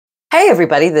Hey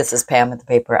everybody, this is Pam at the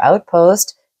Paper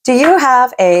Outpost. Do you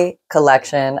have a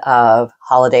collection of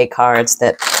holiday cards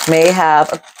that you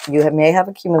may have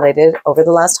accumulated over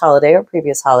the last holiday or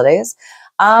previous holidays?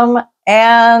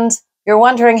 And you're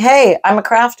wondering, hey, I'm a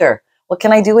crafter. What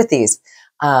can I do with these?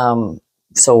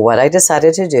 So what I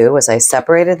decided to do was I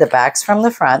separated the backs from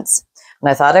the fronts, and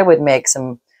I thought I would make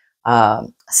some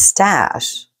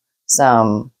stash, I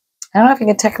don't know if you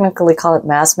can technically call it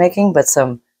mask making, but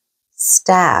some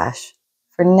stash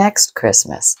for next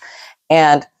Christmas.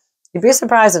 And you'd be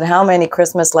surprised at how many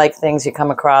Christmas-like things you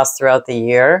come across throughout the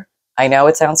year. I know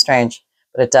it sounds strange,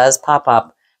 but it does pop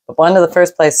up. But one of the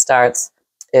first place starts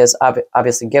is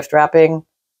obviously gift wrapping,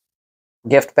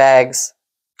 gift bags,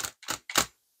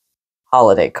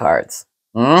 holiday cards.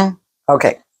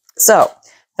 Okay, so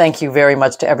thank you very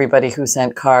much to everybody who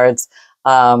sent cards.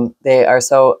 They are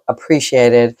so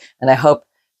appreciated, and I hope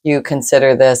you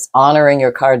consider this honoring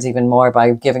your cards even more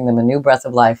by giving them a new breath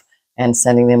of life and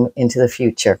sending them into the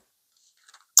future.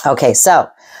 Okay, so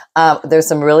there's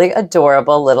some really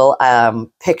adorable little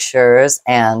pictures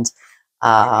and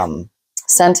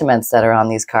sentiments that are on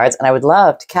these cards, and I would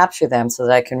love to capture them so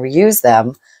that I can reuse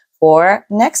them for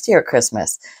next year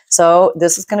Christmas. So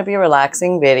this is going to be a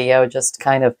relaxing video, just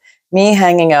kind of me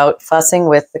hanging out, fussing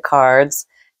with the cards,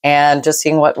 and just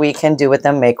seeing what we can do with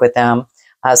them, make with them.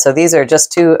 So these are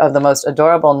just two of the most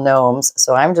adorable gnomes.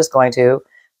 So I'm just going to,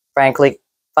 frankly,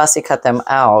 fussy cut them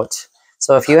out.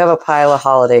 So if you have a pile of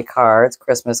holiday cards,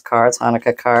 Christmas cards,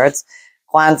 Hanukkah cards,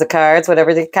 Kwanzaa cards,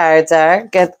 whatever the cards are,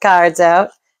 get the cards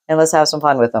out and let's have some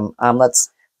fun with them.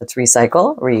 Let's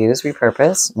recycle, reuse,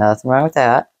 repurpose. Nothing wrong with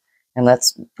that. And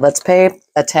let's pay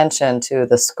attention to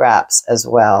the scraps as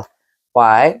well.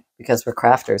 Why? Because we're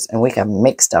crafters and we can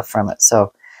make stuff from it.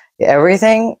 So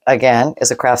everything, again,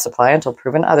 is a craft supply until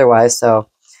proven otherwise. So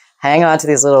hang on to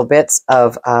these little bits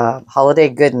of holiday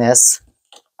goodness.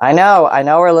 I know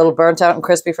we're a little burnt out and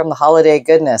crispy from the holiday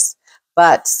goodness,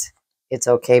 but it's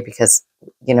okay because,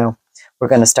 you know, we're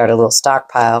going to start a little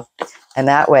stockpile. And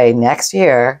that way, next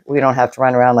year, we don't have to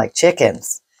run around like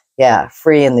chickens. Yeah,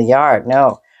 free in the yard.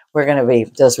 No, we're going to be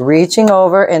just reaching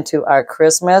over into our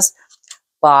Christmas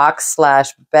box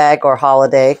 / bag or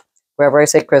holiday. Wherever I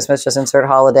say Christmas, just insert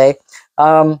holiday.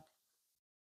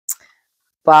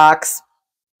 Box,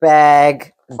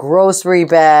 bag, grocery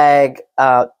bag,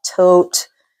 tote,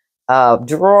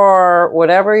 drawer,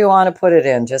 whatever you want to put it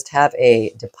in. Just have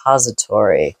a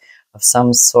depository of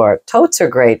some sort. Totes are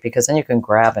great because then you can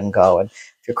grab and go. And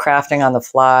if you're crafting on the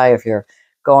fly, if you're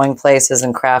going places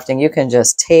and crafting, you can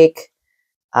just take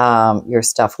your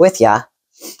stuff with you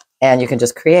and you can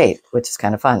just create, which is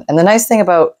kind of fun. And the nice thing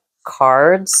about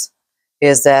cards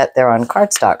is that they're on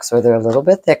cardstock, so they're a little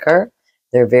bit thicker.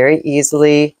 They're very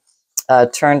easily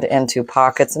turned into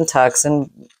pockets and tucks and,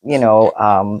 you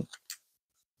know,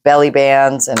 belly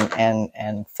bands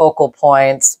and focal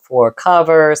points for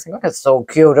covers. Look, it's so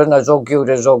cute, isn't it? So cute,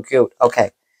 it's so cute. Okay,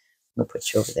 I'm gonna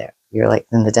put you over there. You're like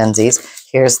in the densies.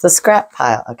 Here's the scrap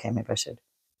pile. Okay, maybe I should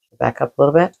back up a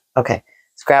little bit. Okay,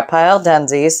 scrap pile,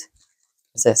 densies.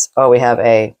 What's this? Oh, we have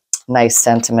a nice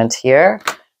sentiment here.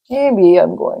 Maybe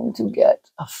I'm going to get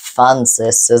a fancy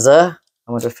scissor.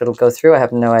 I wonder if it'll go through. I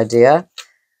have no idea.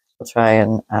 We'll try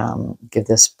and give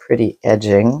this pretty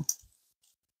edging.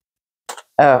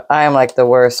 Oh, I am like the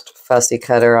worst fussy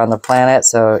cutter on the planet,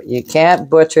 so you can't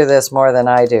butcher this more than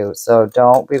I do. So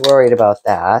don't be worried about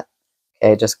that.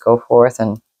 Okay, just go forth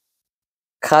and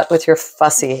cut with your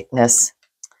fussiness.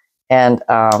 And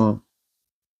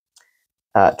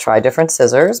try different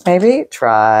scissors, maybe.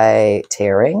 Try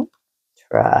tearing.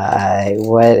 Try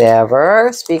whatever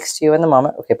speaks to you in the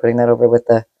moment. Okay, putting that over with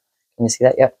the, can you see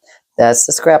that? Yep. That's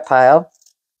the scrap pile.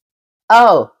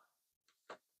 Oh,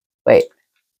 wait.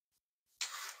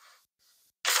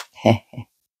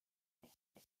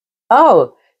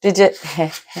 Oh, did you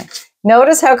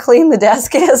notice how clean the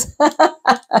desk is?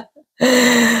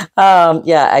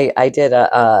 Yeah, I did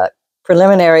a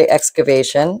preliminary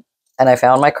excavation and I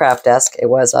found my craft desk. It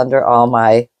was under all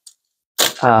my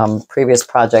previous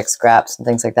project scraps and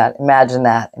things like that. Imagine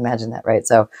that, right?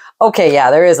 So, okay, yeah,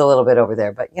 there is a little bit over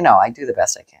there, but you know, I do the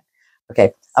best I can.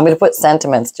 Okay, I'm going to put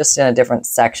sentiments just in a different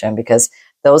section because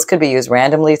those could be used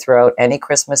randomly throughout any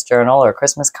Christmas journal or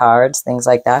Christmas cards, things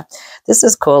like that. This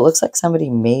is cool. It looks like somebody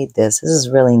made this. This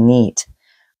is really neat.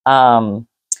 And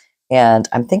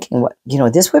I'm thinking, what, you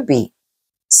know, this would be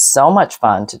so much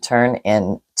fun to turn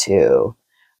into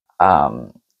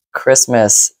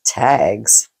Christmas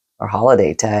tags or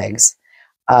holiday tags.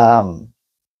 I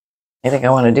think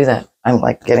I want to do that. I'm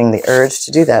like getting the urge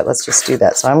to do that. Let's just do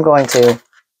that. So I'm going to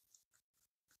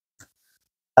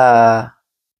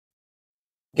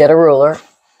get a ruler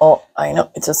Oh, I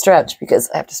know it's a stretch because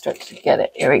I have to stretch to get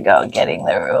it. Here we go. Getting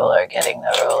the ruler, getting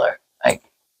the ruler. I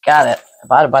got it. I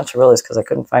bought a bunch of rulers because I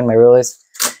couldn't find my rulers.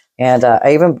 And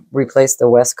I even replaced the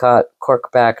Westcott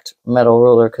cork-backed metal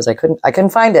ruler because I couldn't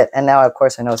find it. And now, of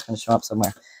course, I know it's going to show up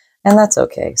somewhere. And that's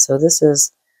okay. So this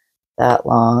is that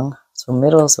long. So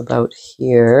middle's about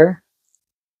here.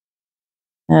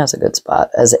 That's a good spot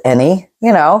as any.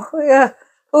 You know, yeah,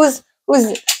 who,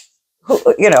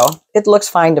 you know, it looks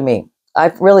fine to me. I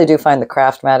really do find the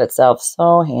craft mat itself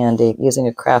so handy. Using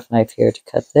a craft knife here to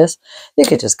cut this. You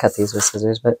could just cut these with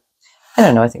scissors, but I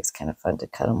don't know. I think it's kind of fun to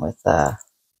cut them with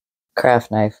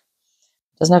craft knife.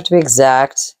 It doesn't have to be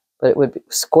exact, but it would be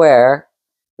square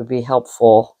would be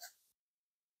helpful.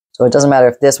 So it doesn't matter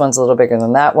if this one's a little bigger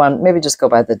than that one. Maybe just go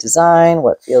by the design,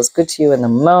 what feels good to you in the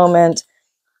moment,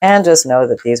 and just know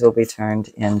that these will be turned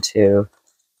into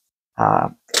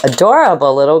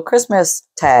adorable little Christmas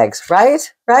tags,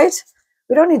 right? Right?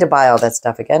 We don't need to buy all that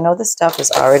stuff again. No, this stuff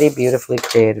is already beautifully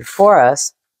created for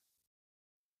us.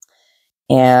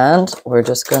 And we're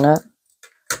just going to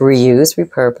reuse,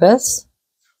 repurpose,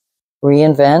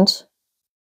 reinvent,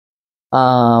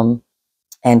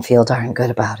 and feel darn good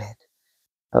about it.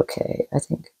 Okay, I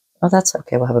think, oh, that's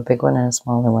okay. We'll have a big one and a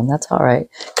smaller one. That's all right.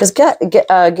 Because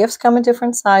gifts come in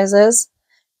different sizes.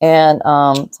 And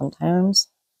sometimes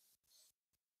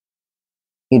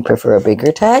you'd prefer a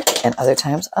bigger tag and other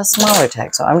times a smaller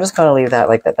tag. So I'm just going to leave that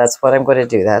like that. That's what I'm going to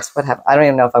do. That's what happened. I don't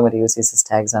even know if I'm going to use these as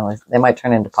tags. They might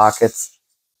turn into pockets.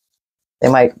 They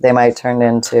might turn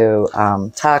into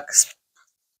tucks.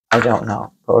 I don't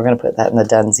know. But we're going to put that in the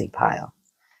Dunsey pile.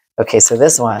 Okay, so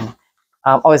this one.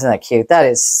 Oh, isn't that cute? That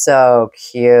is so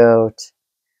cute.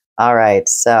 All right,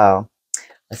 so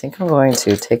I think I'm going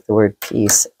to take the word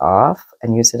peace off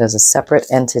and use it as a separate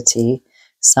entity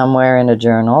somewhere in a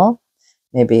journal,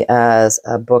 maybe as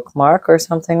a bookmark or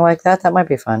something like that. That might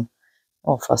be fun.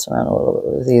 We'll fuss around a little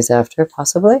bit with these after,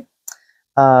 possibly.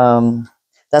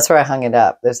 That's where I hung it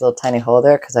up. There's a little tiny hole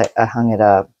there because I hung it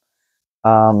up.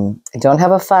 I don't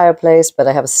have a fireplace, but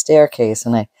I have a staircase,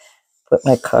 and I put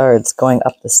my cards going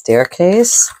up the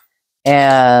staircase.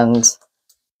 And,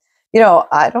 you know,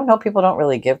 I don't know, people don't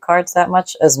really give cards that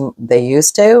much as they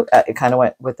used to. It kind of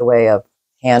went with the way of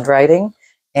handwriting.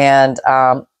 And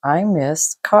I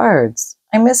miss cards.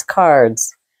 I miss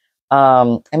cards.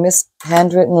 I miss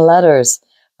handwritten letters.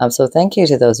 So thank you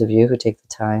to those of you who take the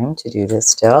time to do this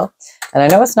still. And I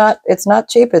know it's not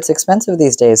cheap. It's expensive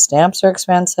these days. Stamps are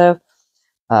expensive.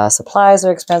 Supplies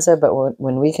are expensive. But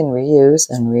when we can reuse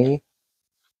and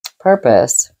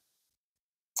repurpose,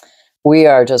 we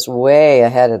are just way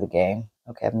ahead of the game.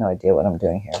 Okay, I have no idea what I'm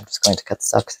doing here. I'm just going to cut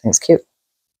this off because I think it's cute.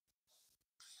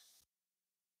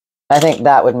 I think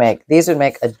that would make, these would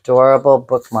make adorable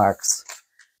bookmarks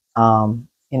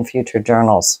in future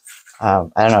journals. I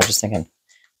don't know, just thinking,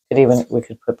 we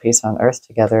could put Peace on Earth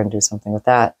together and do something with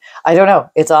that. I don't know.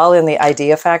 It's all in the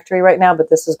idea factory right now, but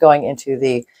this is going into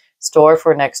the store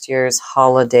for next year's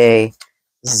holiday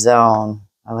zone.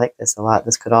 I like this a lot.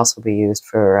 This could also be used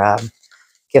for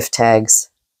gift tags.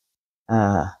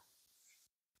 All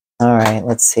right,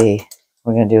 let's see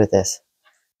what we're going to do with this.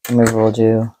 Maybe we'll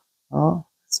do, oh,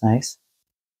 that's nice.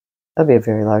 That'd be a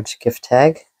very large gift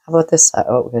tag. How about this side?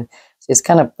 Oh, good. So it's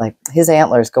kind of like his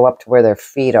antlers go up to where their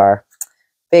feet are.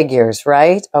 Figures,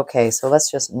 right? Okay, so let's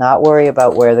just not worry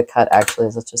about where the cut actually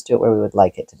is. Let's just do it where we would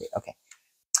like it to be. Okay,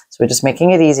 so we're just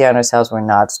making it easy on ourselves. We're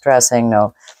not stressing.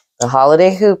 No, the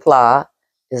holiday hoopla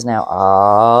is now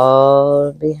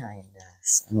all behind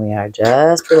us. And we are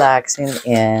just relaxing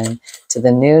in to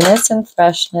the newness and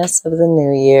freshness of the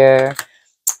new year.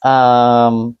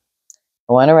 I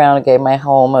went around and gave my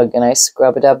home a nice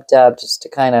scrub-a-dub-dub just to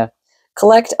kind of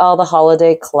collect all the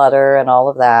holiday clutter and all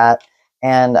of that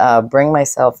and bring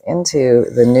myself into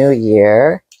the new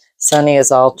year. Sonny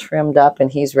is all trimmed up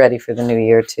and he's ready for the new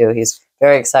year too. He's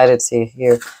very excited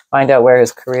to find out where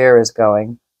his career is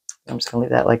going. I'm just going to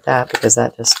leave that like that because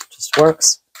that just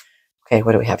works. Okay,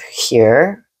 what do we have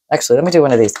here? Actually, let me do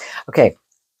one of these. Okay,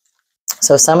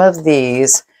 so some of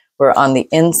these were on the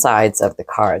insides of the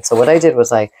card. So what I did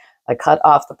was I cut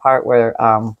off the part where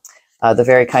the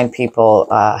very kind people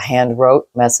hand wrote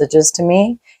messages to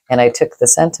me, and I took the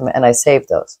sentiment and I saved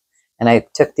those. And I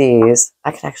took these.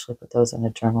 I could actually put those in a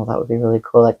journal. That would be really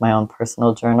cool, like my own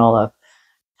personal journal of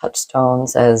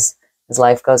touchstones as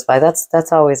life goes by.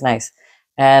 That's always nice.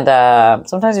 And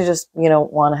sometimes you just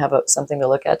want to have something to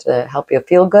look at to help you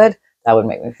feel good. That would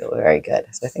make me feel very good.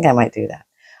 So I think I might do that.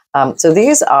 So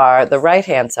these are the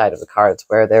right-hand side of the cards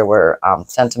where there were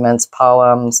sentiments,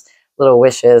 poems, little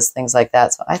wishes, things like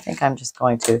that. So I think I'm just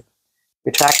going to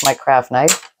retract my craft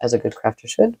knife, as a good crafter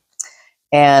should,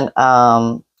 and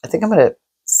I think I'm going to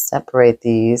separate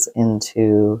these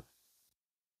into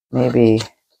maybe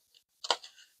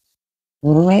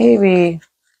 2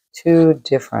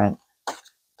 different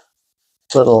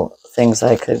little things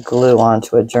I could glue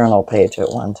onto a journal page at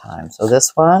one time. So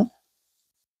this one,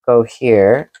 go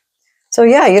here. So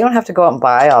yeah, you don't have to go out and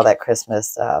buy all that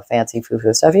Christmas fancy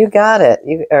foo-foo stuff. You got it.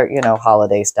 Or you know,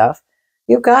 holiday stuff.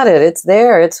 You got it. It's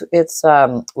there. It's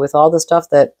with all the stuff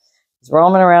that is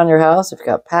roaming around your house. If you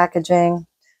got packaging,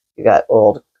 you got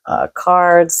old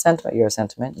cards, sentiment. You're a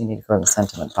sentiment. You need to go in the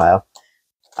sentiment pile.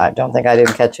 I don't think I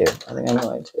didn't catch you. I think I'm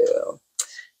going to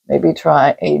maybe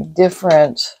try a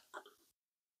different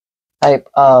type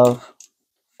of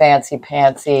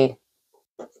fancy-pantsy.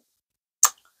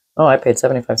 Oh, I paid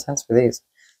 75 cents for these.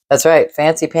 That's right,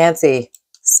 fancy-pantsy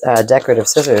decorative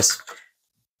scissors.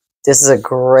 This is a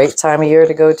great time of year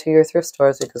to go to your thrift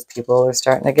stores because people are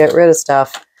starting to get rid of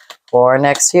stuff for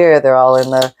next year. They're all in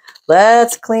the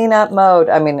let's clean up mode.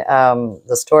 I mean,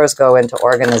 the stores go into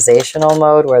organizational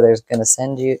mode where they're going to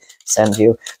send you.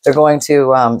 They're going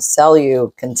to sell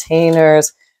you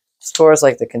containers. Stores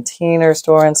like the Container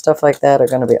Store and stuff like that are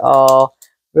going to be all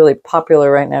really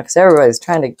popular right now because everybody's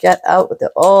trying to get out with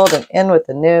the old and in with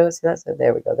the new. See, that's it.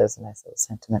 There we go. There's a nice little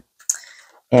sentiment.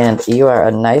 And you are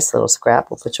a nice little scrap.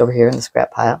 We'll put you over here in the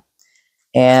scrap pile.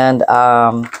 And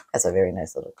that's a very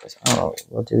nice little person. Oh,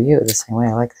 we'll do you the same way.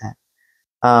 I like that.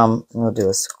 We'll do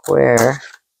a square.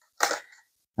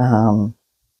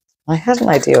 I had an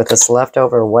idea with this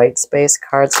leftover white space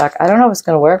cardstock. I don't know if it's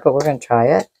going to work, but we're going to try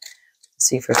it.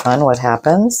 See for fun what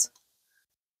happens.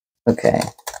 Okay.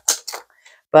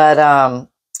 But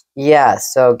yeah,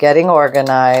 so getting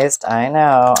organized. I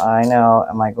know.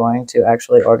 Am I going to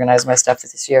actually organize my stuff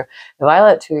this year? If I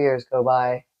let 2 years go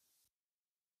by,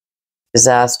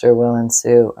 disaster will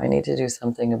ensue. I need to do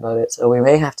something about it. So we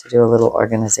may have to do a little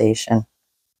organization.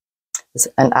 It's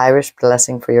an Irish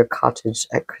blessing for your cottage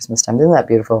at Christmas time. Isn't that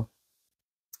beautiful?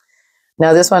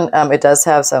 Now this one, it does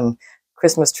have some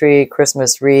Christmas tree,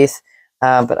 Christmas wreath,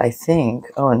 but I think,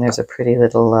 oh, and there's a pretty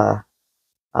little a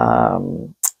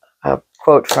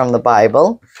quote from the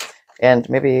Bible. And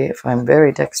maybe if I'm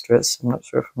very dexterous, I'm not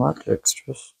sure if I'm not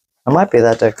dexterous. I might be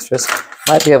that dexterous.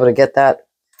 Might be able to get that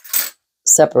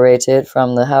separated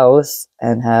from the house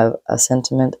and have a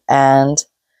sentiment and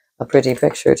a pretty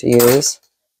picture to use.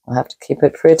 I'll have to keep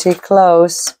it pretty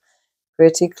close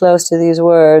to these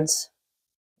words.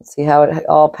 Let's see how it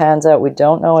all pans out. We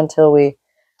don't know until we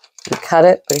cut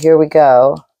it, but here we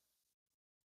go.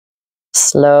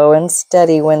 Slow and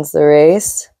steady wins the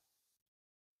race.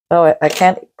 Oh, I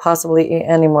can't possibly eat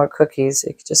any more cookies.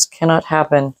 It just cannot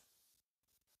happen.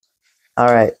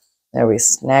 All right, there we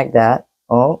snagged that.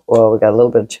 Oh, well, we got a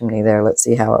little bit of chimney there. Let's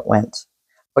see how it went.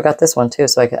 We got this one too,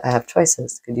 so I have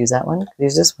choices. Could use that one, could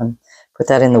use this one. Put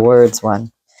that in the words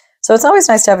one. So it's always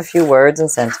nice to have a few words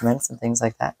and sentiments and things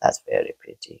like that. That's very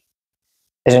pretty.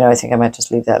 I don't know, I think I might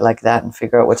just leave that like that and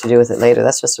figure out what to do with it later.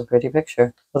 That's just a pretty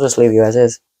picture. We'll just leave you as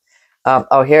is.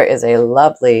 Oh, here is a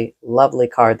lovely, lovely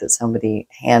card that somebody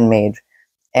handmade.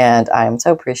 And I'm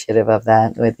so appreciative of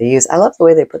that. What they use. I love the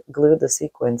way they glued the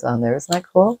sequins on there. Isn't that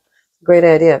cool? Great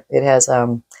idea. It has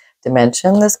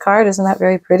dimension, this card. Isn't that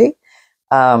very pretty?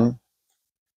 I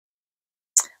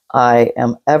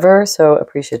am ever so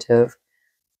appreciative.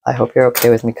 I hope you're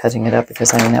okay with me cutting it up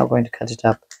because I'm now going to cut it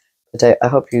up. But I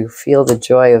hope you feel the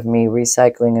joy of me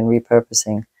recycling and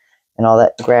repurposing and all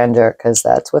that grandeur because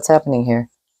that's what's happening here.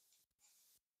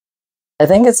 I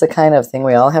think it's the kind of thing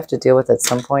we all have to deal with at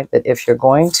some point, that if you're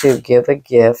going to give a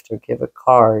gift or give a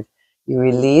card, you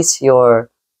release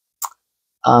your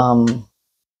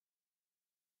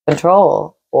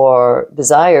control or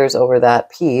desires over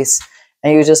that piece,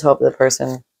 and you just hope the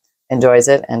person enjoys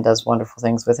it and does wonderful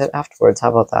things with it afterwards. How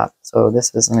about that? So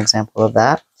this is an example of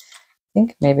that. I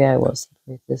think maybe I will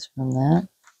separate this from that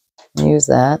and use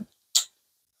that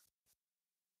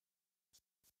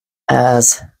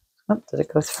as, oh, did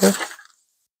it go through?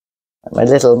 My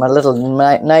little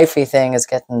knifey thing is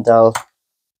getting dull.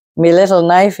 Me little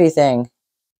knifey thing.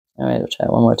 All right, we'll try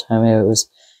it one more time. Maybe it was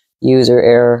user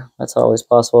error. That's always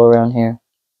possible around here.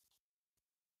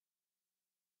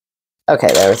 Okay,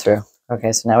 there we're through.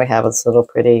 Okay, so now we have this little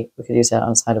pretty, we could use that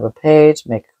on the side of a page,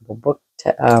 make a couple book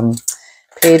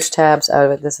page tabs out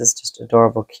of it. This is just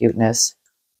adorable cuteness.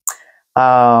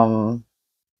 I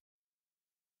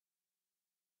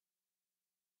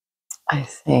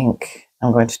think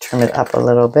I'm going to trim it up a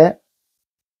little bit.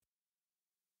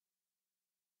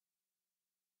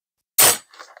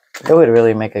 It would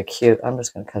really make a cute, I'm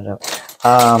just going to cut it up.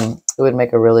 It would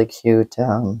make a really cute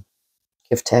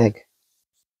gift tag.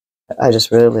 I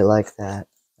just really like that.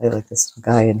 I like this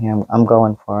guy in here. I'm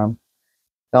going for him.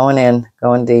 Going in,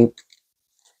 going deep.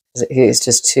 He's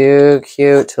just too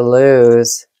cute to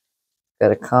lose.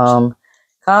 Gotta come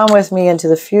with me into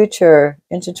the future,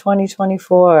 into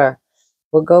 2024.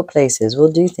 We'll go places,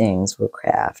 we'll do things, we'll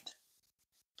craft.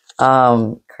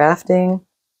 Crafting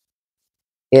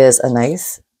is a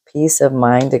nice peace of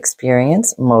mind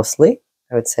experience, mostly,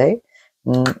 I would say.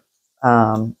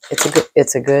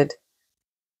 It's a good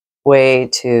way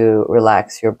to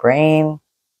relax your brain,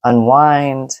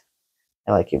 unwind.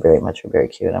 I like you very much. You're very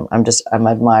cute. I'm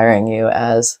admiring you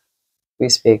as we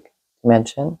speak.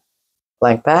 Mention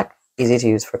blank back, easy to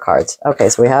use for cards. Okay,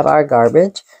 so we have our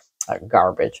garbage.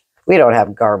 Garbage. We don't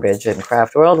have garbage in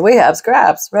craft world. We have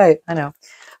scraps, right? I know.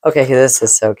 Okay, this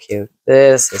is so cute.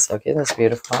 This is so cute. This is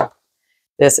beautiful.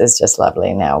 This is just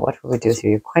lovely. Now, what will we do with you?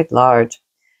 You're quite large.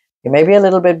 You may be a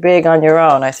little bit big on your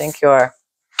own. I think you're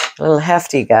a little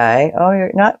hefty guy. Oh,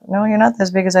 you're not. No, you're not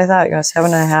as big as I thought. You're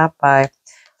 7.5 by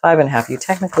 5.5. You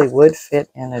technically would fit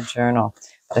in a journal,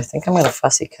 but I think I'm going to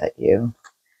fussy cut you.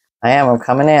 I am. I'm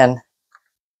coming in,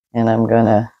 and I'm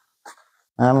gonna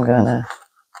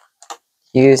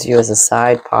use you as a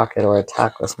side pocket or a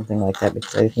tuck or something like that,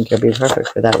 because I think you'll be perfect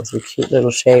for that with your cute little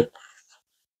shape.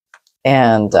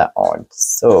 And oh,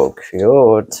 it's so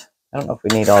cute. I don't know if we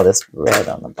need all this red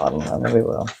on the bottom. Maybe we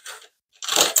will.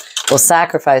 We'll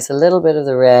sacrifice a little bit of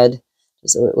the red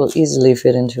so it will easily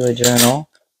fit into a journal.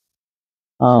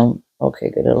 Okay,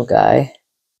 good little guy.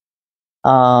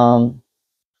 All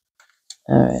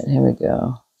right, here we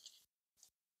go.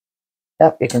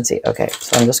 Yep, you can see. Okay,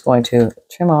 so I'm just going to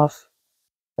trim off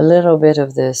a little bit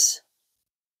of this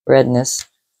redness.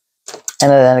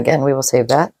 And then again, we will save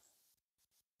that.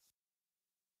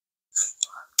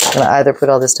 I'm going to either put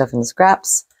all this stuff in the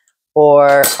scraps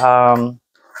or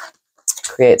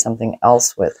create something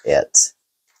else with it.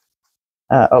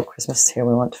 Oh, Christmas is here.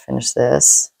 We want to finish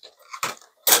this.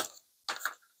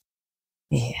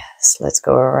 Yes, let's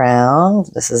go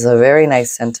around. This is a very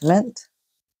nice sentiment.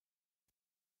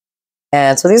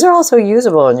 And so these are also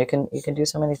usable, and you can do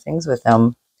so many things with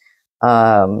them.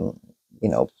 You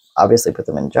know, obviously put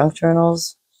them in junk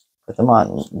journals, put them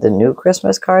on the new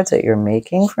Christmas cards that you're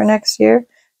making for next year.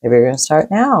 Maybe you're going to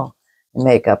start now and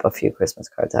make up a few Christmas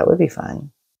cards. That would be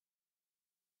fun.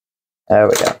 There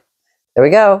we go. There we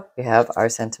go. We have our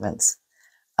sentiments.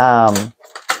 And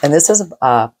this is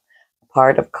a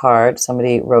part of card.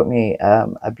 Somebody wrote me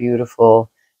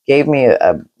gave me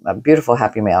a beautiful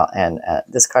happy mail, and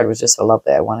this card was just so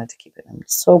lovely. I wanted to keep it. And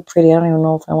it's so pretty. I don't even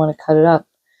know if I want to cut it up.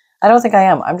 I don't think I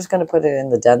am. I'm just going to put it in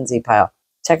the Dunsey pile.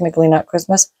 Technically not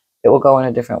Christmas. It will go in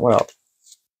a different world.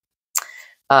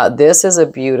 This is a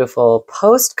beautiful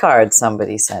postcard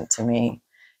somebody sent to me,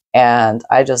 and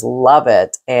I just love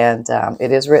it. And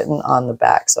it is written on the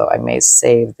back, so I may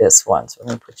save this one. So I'm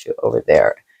going to put you over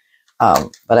there.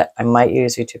 But I might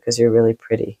use you too because you're really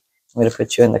pretty. I'm going to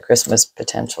put you in the Christmas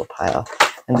potential pile.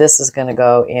 And this is going to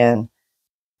go in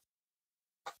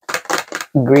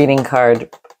greeting card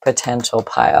potential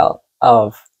pile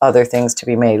of other things to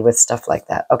be made with stuff like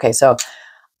that. Okay, so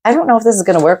I don't know if this is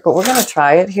going to work, but we're going to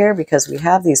try it here because we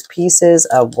have these pieces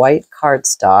of white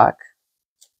cardstock.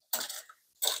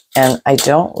 And I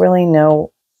don't really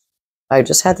know. I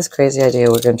just had this crazy idea.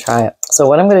 We're going to try it. So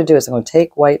what I'm going to do is I'm going to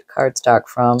take white cardstock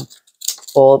from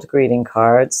old greeting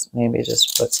cards. Maybe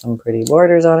just put some pretty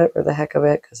borders on it for the heck of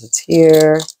it because it's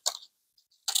here.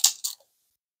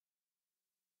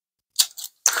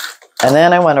 And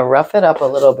then I want to rough it up a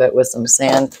little bit with some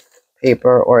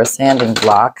sandpaper or a sanding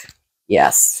block.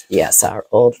 Yes, yes, our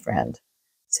old friend,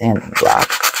 sanding block.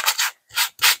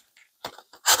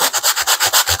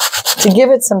 To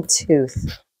give it some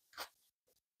tooth.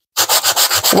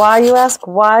 Why, you ask?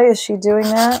 Why is she doing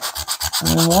that?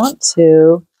 I want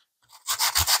to.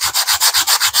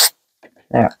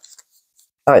 There.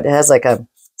 Oh, it has like a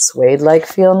suede-like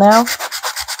feel now.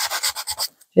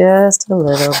 Just a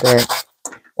little bit.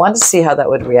 Want to see how that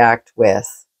would react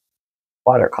with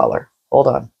watercolor. Hold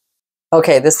on.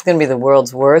 Okay, this is going to be the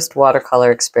world's worst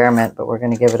watercolor experiment, but we're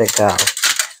going to give it a go.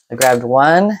 I grabbed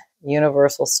one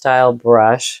universal style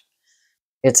brush.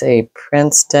 It's a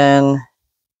Princeton,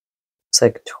 it's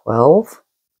like 12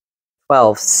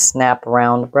 snap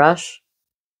round brush.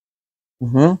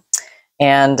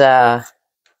 And now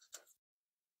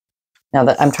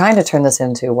that I'm trying to turn this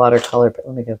into watercolor, but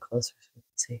let me go closer so you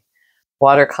can see.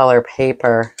 Watercolor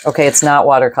paper. Okay, it's not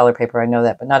watercolor paper, I know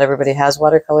that, but not everybody has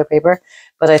watercolor paper.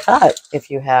 But I thought if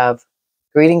you have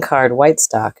greeting card white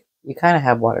stock, you kind of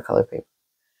have watercolor paper.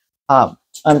 I'm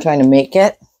trying to make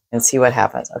it and see what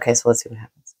happens. Okay, so let's see what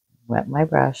happens. Wet my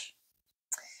brush.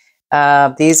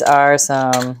 These are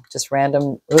some just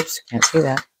random, oops, can't see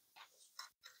that.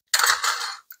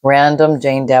 random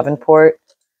Jane Davenport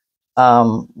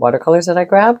watercolors that I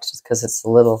grabbed just because it's a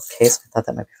little case. I thought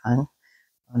that might be fun.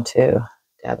 One, two.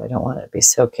 Dab, I don't want it to be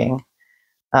soaking.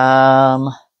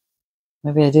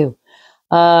 Maybe I do.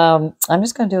 I'm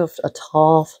just going to do a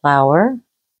tall flower.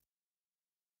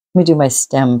 Let me do my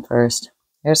stem first.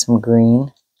 There's some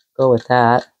green. Go with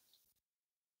that.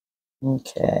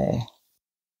 Okay.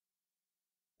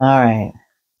 All right.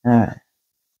 All right.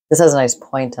 This has a nice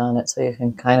point on it, so you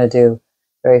can kind of do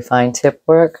very fine tip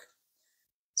work.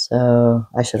 So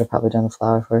I should have probably done the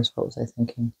flower first. What was I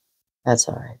thinking? That's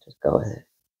all right. Just go with it.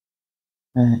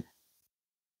 All right.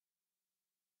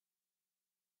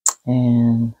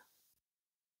 And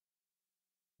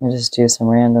I'll just do some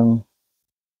random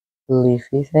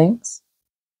leafy things.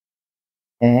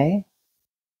 Okay.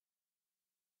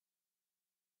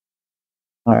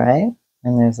 All right.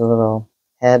 And there's a little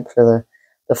head for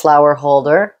the flower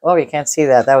holder. Oh, you can't see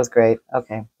that. That was great.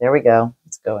 Okay. There we go.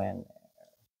 Let's go in.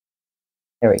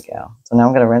 There we go. So now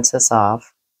I'm going to rinse this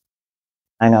off.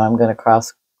 I know I'm going to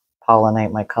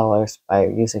cross-pollinate my colors by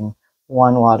using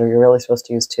one water. You're really supposed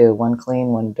to use two. One clean,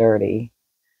 one dirty.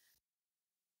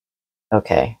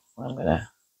 Okay. Well, I'm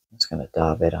just going to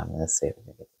daub it on this. See if we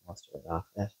can get most of it off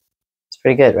this. It's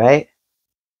pretty good, right?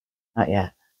 Not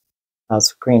yet. Oh,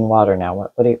 it's green water now.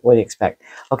 What do you expect?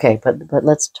 Okay, but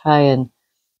let's try and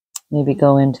maybe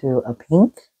go into a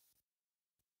pink.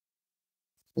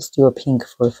 Let's do a pink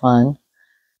for fun.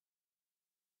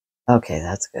 Okay,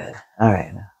 that's good. All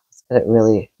right, now let's get it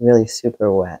really, really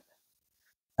super wet.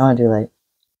 I want to do like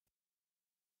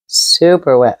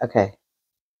super wet. Okay.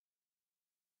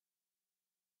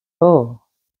 Oh,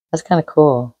 that's kind of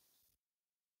cool.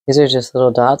 These are just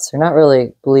little dots. They're not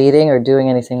really bleeding or doing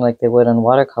anything like they would on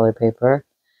watercolor paper.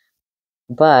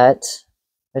 But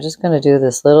we're just going to do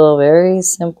this little very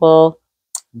simple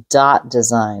dot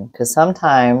design, because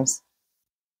sometimes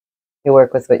you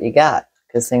work with what you got,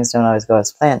 because things don't always go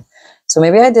as planned. So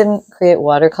maybe I didn't create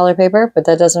watercolor paper, but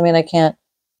that doesn't mean I can't,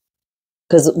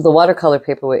 because the watercolor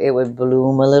paper, it would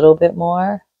bloom a little bit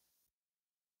more.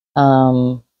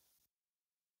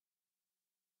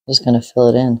 Just going to fill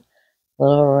it in.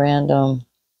 Little random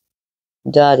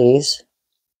dotties.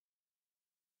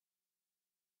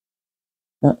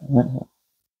 A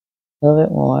little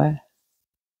bit more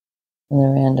in the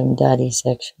random dotty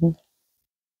section.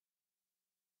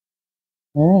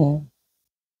 All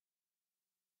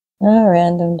right.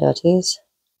 Random dotties.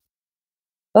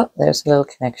 Oh, there's a little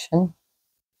connection.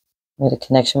 Made a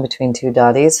connection between two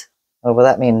dotties. What will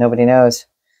that mean? Nobody knows.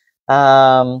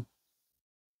 I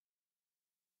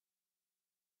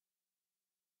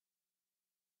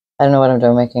don't know what I'm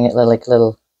doing, making it like a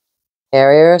little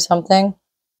area or something.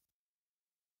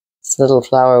 This little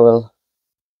flower will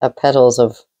have petals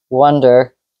of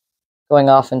wonder going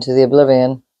off into the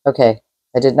oblivion. Okay,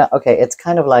 I did not. Okay, it's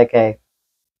kind of like a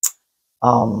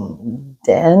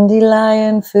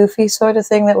dandelion foofy sort of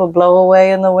thing that will blow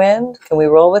away in the wind. Can we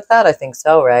roll with that? I think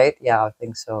so, right? Yeah, I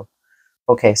think so.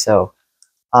 Okay, so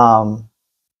all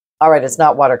right, it's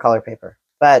not watercolor paper,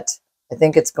 but I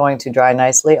think it's going to dry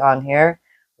nicely on here.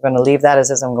 We're going to leave that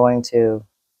as is. I'm going to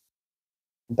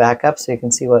back up so you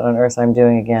can see what on earth I'm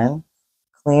doing again.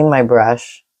 Clean my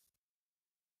brush.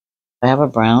 I have a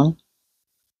brown.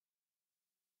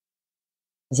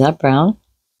 Is that brown?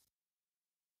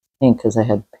 Pink, because I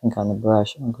had pink on the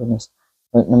brush. Oh goodness.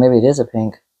 No, maybe it is a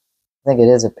pink. I think it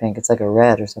is a pink. It's like a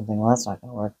red or something. Well, that's not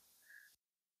going to work.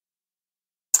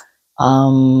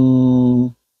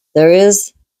 There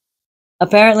is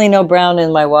apparently no brown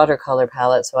in my watercolor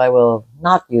palette, so I will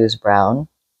not use brown.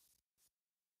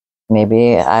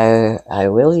 Maybe I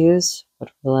will use, what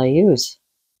will I use?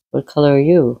 What color are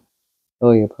you?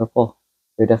 Oh, you're purple.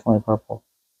 You're definitely purple.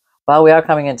 Well, we are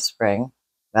coming into spring.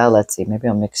 Well, let's see. Maybe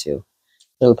I'll mix you.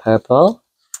 A little purple.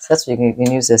 So that's what you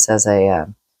can use this as a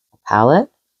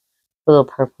palette. A little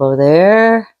purple over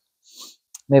there.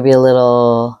 Maybe a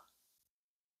little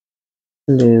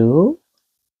blue.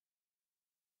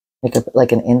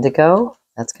 Like an indigo.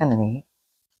 That's kind of neat.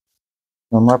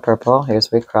 A little more purple.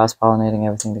 Here's we cross-pollinating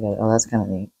everything together. Oh, that's kind of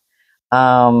neat.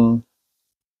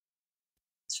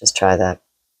 Let's just try that.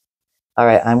 All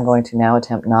right, I'm going to now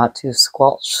attempt not to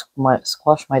squash my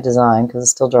design because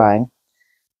it's still drying.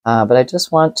 But I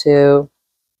just want to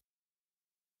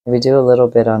maybe do a little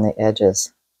bit on the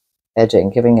edging,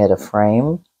 giving it a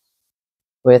frame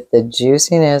with the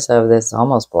juiciness of this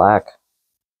almost black,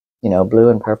 blue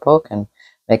and purple can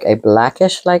make a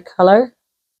blackish-like color.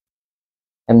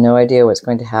 I have no idea what's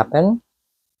going to happen.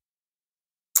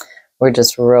 We're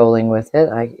just rolling with it.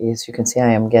 As you can see,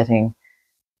 I am getting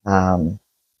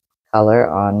color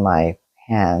on my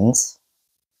hands.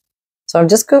 So I'm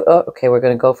just okay, we're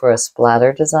going to go for a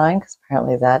splatter design because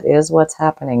apparently that is what's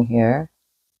happening here.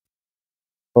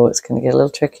 Oh, it's going to get a little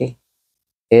tricky.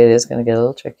 It is going to get a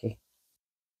little tricky.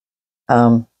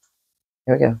 Here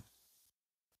we go.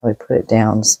 We put it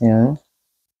down soon.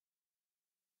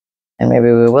 And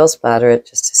maybe we will splatter it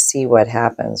just to see what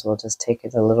happens. We'll just take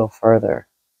it a little further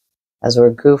as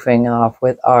we're goofing off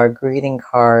with our greeting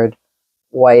card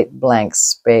white blank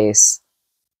space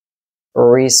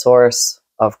resource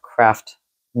of craft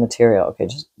material. Okay,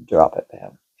 just drop it,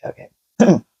 bam. Okay.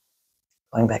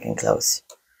 Going back in close.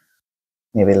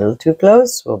 Maybe a little too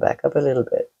close. We'll back up a little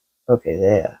bit. Okay,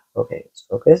 there. Okay,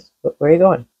 focus. Where are you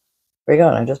going? Where are you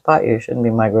going? I just bought you. You shouldn't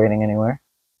be migrating anywhere.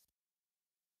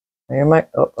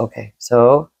 Oh, okay.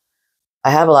 So I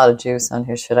have a lot of juice on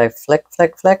here. Should I flick,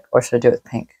 or should I do it with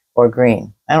pink or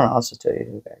green? I don't know. I'll just do it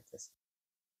like this.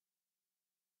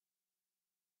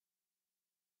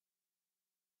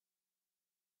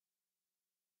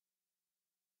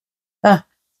 Ah,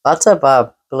 lots of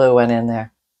blue went in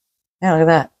there. Yeah, look at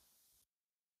that.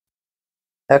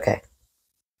 Okay.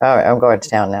 All right, I'm going to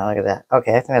town now. Look at that.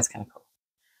 Okay, I think that's kind of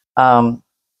cool.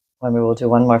 Maybe we'll do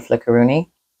one more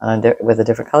flickaroony with a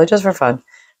different color just for fun.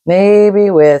 Maybe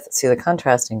with, see the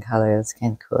contrasting color. That's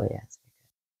kind of cool, yes.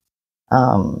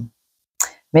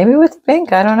 Maybe with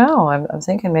pink. I don't know. I'm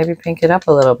thinking maybe pink it up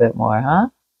a little bit more, huh?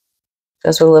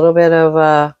 Just a little bit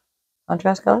of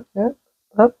contrast color.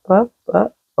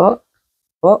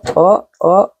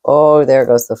 Oh, there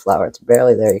goes the flower. It's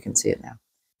barely there. You can see it now.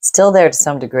 It's still there to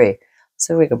some degree. Let's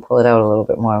see if we can pull it out a little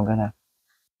bit more. I'm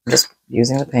just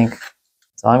using the pink.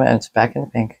 So it's back in the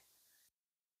pink.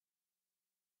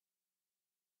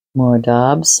 More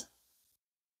daubs.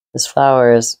 This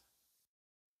flower is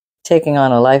taking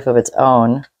on a life of its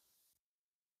own.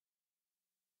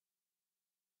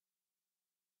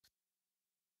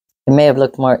 It may have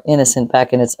looked more innocent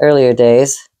back in its earlier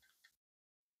days.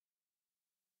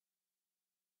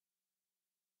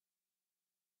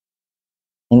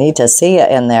 You need to see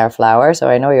it in there, flower, so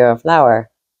I know you're a flower.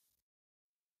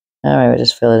 All right, we'll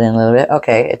just fill it in a little bit.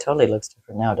 Okay, it totally looks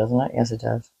different now, doesn't it? Yes, it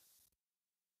does.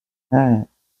 All right.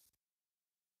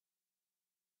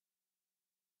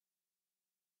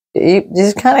 You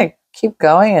just kind of keep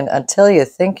going until you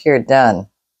think you're done.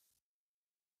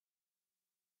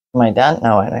 Am I done?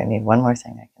 No, I need one more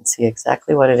thing. I can see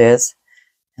exactly what it is.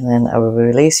 And then I will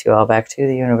release you all back to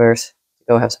the universe to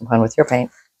go have some fun with your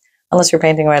paint. Unless you're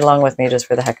painting right along with me just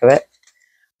for the heck of it.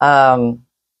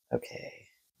 Okay.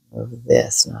 Move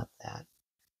this, not that.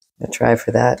 I'm going to try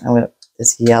for that. I'm going to put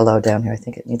this yellow down here. I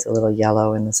think it needs a little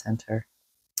yellow in the center.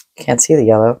 Can't see the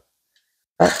yellow.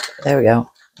 But there we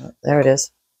go. Oh, there it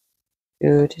is.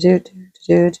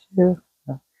 The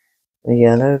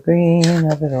yellow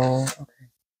green of it all. Okay.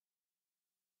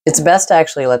 It's best to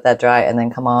actually let that dry and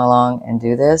then come on along and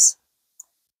do this.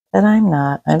 But I'm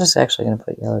not. I'm just actually going to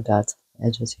put yellow dots on the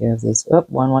edges here of these. Oh,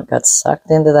 one got sucked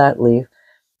into that leaf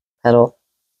petal.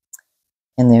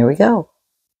 And there we go.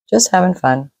 Just having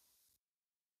fun.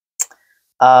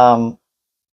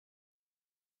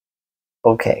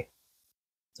 Okay.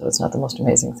 So it's not the most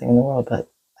amazing thing in the world,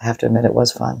 but I have to admit it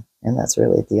was fun. And that's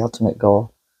really the ultimate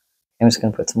goal. I'm just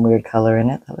going to put some weird color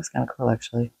in it. That looks kind of cool,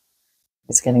 actually.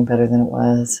 It's getting better than it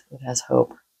was. It has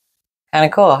hope. Kind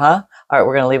of cool, huh? All right,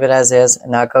 we're going to leave it as is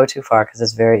and not go too far because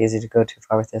it's very easy to go too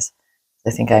far with this.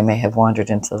 I think I may have wandered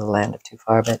into the land of too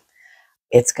far, but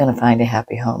it's going to find a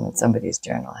happy home in somebody's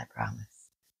journal, I promise.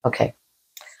 Okay.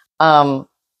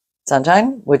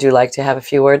 Sunshine, would you like to have a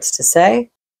few words to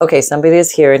say? Okay, somebody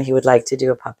is here and he would like to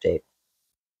do a pop date.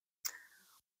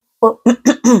 Well,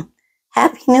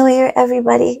 Happy New Year,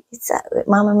 everybody. It's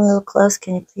Mom, I'm a little close.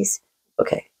 Can you please?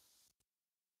 Okay.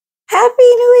 Happy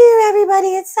New Year,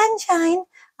 everybody. It's Sunshine.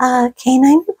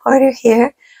 Canine reporter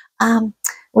here.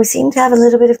 We seem to have a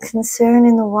little bit of concern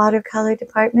in the watercolor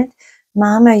department.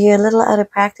 Mom, are you a little out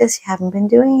of practice? You haven't been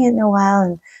doing it in a while,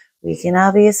 and we can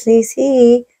obviously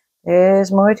see there's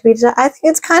more to be done. I think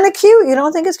it's kind of cute. You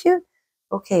don't think it's cute?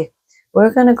 Okay,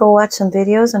 we're going to go watch some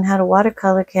videos on how to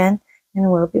watercolor, Ken,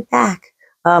 and we'll be back.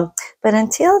 But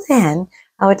until then,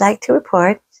 I would like to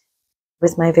report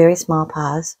with my very small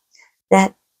paws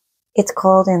that it's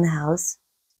cold in the house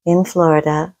in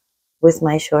Florida with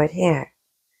my short hair.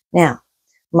 Now,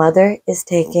 Mother is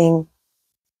taking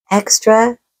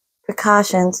extra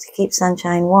precautions to keep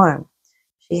Sunshine warm.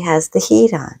 She has the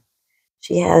heat on.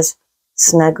 She has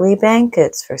snuggly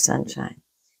blankets for Sunshine.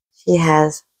 She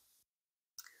has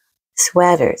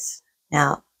sweaters.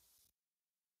 Now,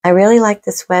 I really like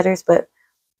the sweaters, but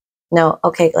no,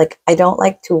 okay, like I don't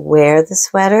like to wear the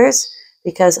sweaters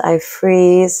because I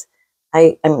freeze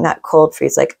I'm not cold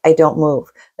freeze. Like, I don't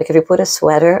move. Like, if you put a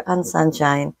sweater on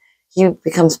Sunshine, he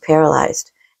becomes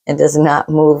paralyzed and does not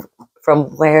move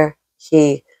from where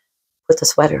he put the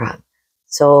sweater on.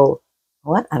 So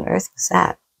what on earth was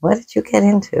that? What did you get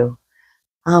into?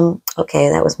 Okay,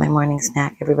 that was my morning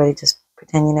snack. Everybody just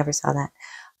pretend you never saw that.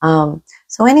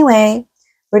 So anyway,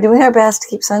 we're doing our best to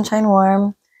keep Sunshine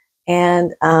warm.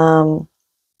 And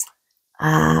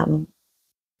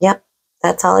yep,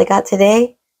 that's all I got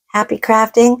today. Happy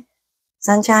crafting.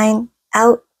 Sunshine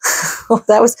out.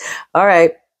 That was all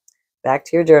right. Back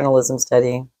to your journalism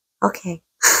studying. Okay.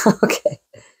 Okay.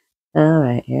 All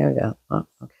right, here we go. Oh,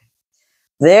 okay.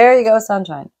 There you go,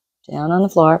 Sunshine. Down on the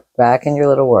floor, back in your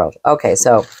little world. Okay,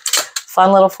 so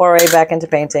fun little foray back into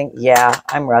painting. Yeah,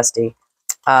 I'm rusty.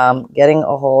 Getting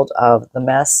a hold of the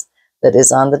mess that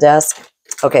is on the desk.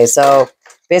 Okay, so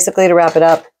basically to wrap it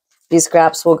up, these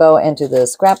scraps will go into the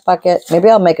scrap bucket. Maybe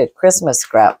I'll make a Christmas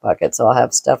scrap bucket, so I'll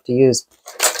have stuff to use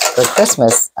for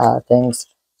Christmas things.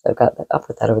 So I'll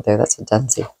put that over there. That's a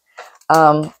dunce.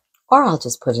 Or I'll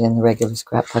just put it in the regular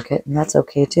scrap bucket, and that's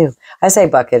okay too. I say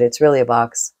bucket, it's really a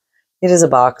box. It is a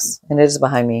box, and it is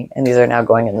behind me, and these are now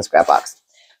going in the scrap box.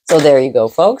 So there you go,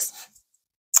 folks.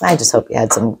 I just hope you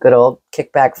had some good old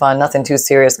kickback fun. Nothing too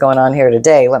serious going on here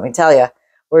today, let me tell you.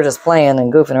 We're just playing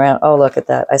and goofing around. Oh, look at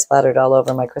that. I splattered all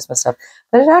over my Christmas stuff.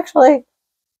 But it actually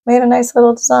made a nice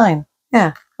little design.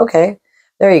 Yeah, okay.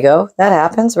 There you go. That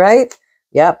happens, right?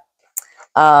 Yep.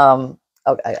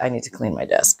 Okay, I need to clean my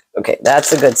desk. Okay,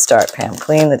 that's a good start, Pam.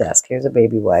 Clean the desk. Here's a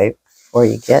baby wipe before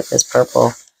you get this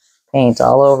purple paint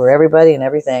all over everybody and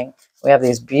everything. We have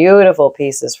these beautiful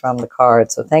pieces from the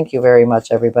cards. So thank you very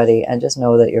much, everybody. And just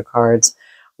know that your cards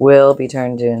will be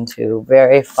turned into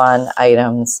very fun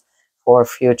items for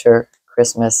future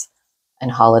Christmas and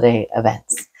holiday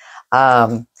events.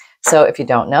 So if you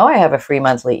don't know, I have a free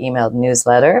monthly emailed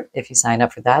newsletter. If you sign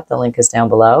up for that, the link is down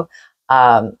below.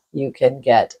 You can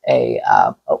get a,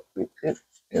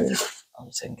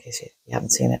 just in case you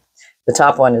haven't seen it. The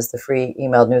top one is the free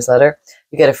emailed newsletter.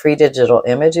 You get a free digital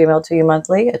image emailed to you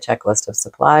monthly, a checklist of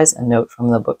supplies, a note from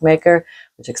the bookmaker,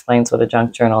 which explains what a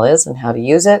junk journal is and how to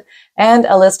use it, and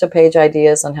a list of page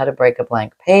ideas on how to break a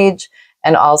blank page,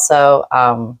 and also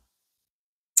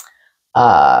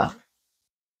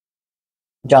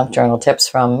junk journal tips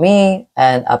from me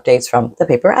and updates from the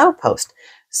Paper Outpost.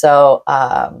 So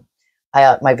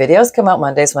my videos come out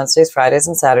Mondays, Wednesdays, Fridays,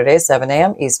 and Saturdays, 7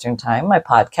 a.m. Eastern Time. My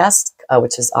podcast,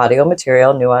 which is audio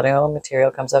material, new audio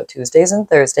material, comes out Tuesdays and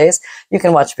Thursdays. You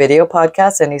can watch video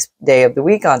podcasts any day of the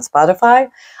week on Spotify.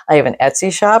 I have an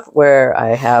Etsy shop where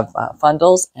I have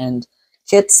FUNDLEs and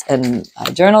kits and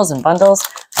journals and bundles.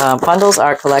 Bundles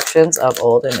are collections of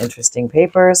old and interesting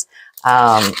papers.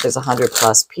 There's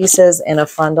 100+ pieces in a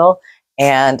FUNDLE,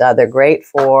 and they're great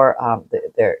for,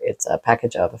 it's a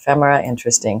package of ephemera,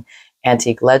 interesting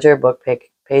antique ledger, book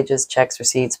pages, checks,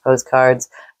 receipts, postcards,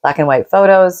 black and white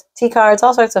photos, T-cards,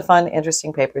 all sorts of fun,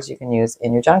 interesting papers you can use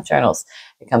in your junk journals.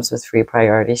 It comes with free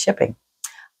priority shipping.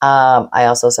 I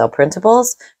also sell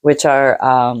printables, which are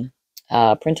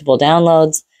printable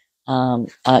downloads,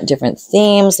 different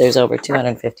themes. There's over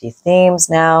 250 themes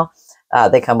now.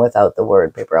 They come without the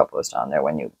word Paper Outpost on there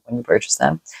when you purchase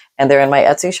them. And they're in my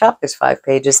Etsy shop. There's 5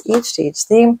 pages each to each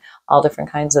theme, all different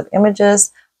kinds of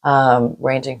images,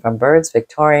 ranging from birds,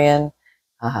 Victorian,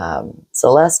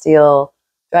 celestial,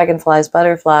 dragonflies,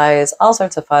 butterflies, all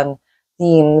sorts of fun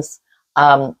themes.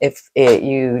 If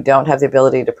you don't have the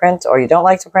ability to print, or you don't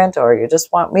like to print, or you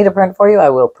just want me to print for you, I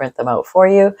will print them out for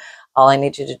you. All I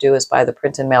need you to do is buy the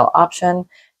print and mail option,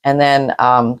 and then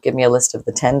give me a list of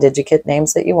the 10 Digikit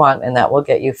names that you want, and that will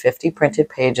get you 50 printed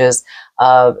pages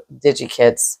of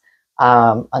Digikits,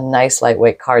 a nice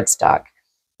lightweight cardstock.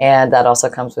 And that also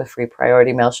comes with free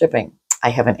priority mail shipping. I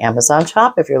have an Amazon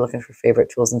shop. If you're looking for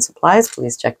favorite tools and supplies,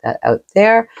 please check that out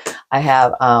there. I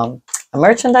have a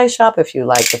merchandise shop if you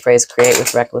like the phrase create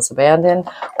with reckless abandon,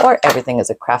 or everything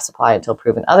is a craft supply until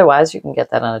proven otherwise. You can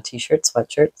get that on a t-shirt,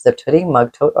 sweatshirt, zipped hoodie,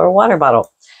 mug tote, or water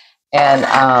bottle. And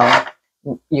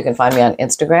you can find me on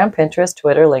Instagram, Pinterest,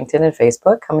 Twitter, LinkedIn, and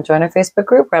Facebook. Come and join our Facebook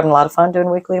group. We're having a lot of fun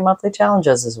doing weekly and monthly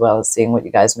challenges, as well as seeing what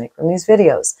you guys make from these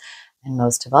videos. And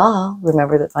most of all,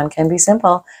 remember that fun can be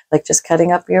simple, like just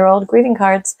cutting up your old greeting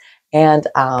cards. And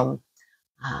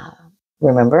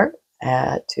remember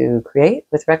to create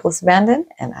with reckless abandon,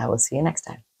 and I will see you next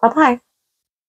time. Bye-bye.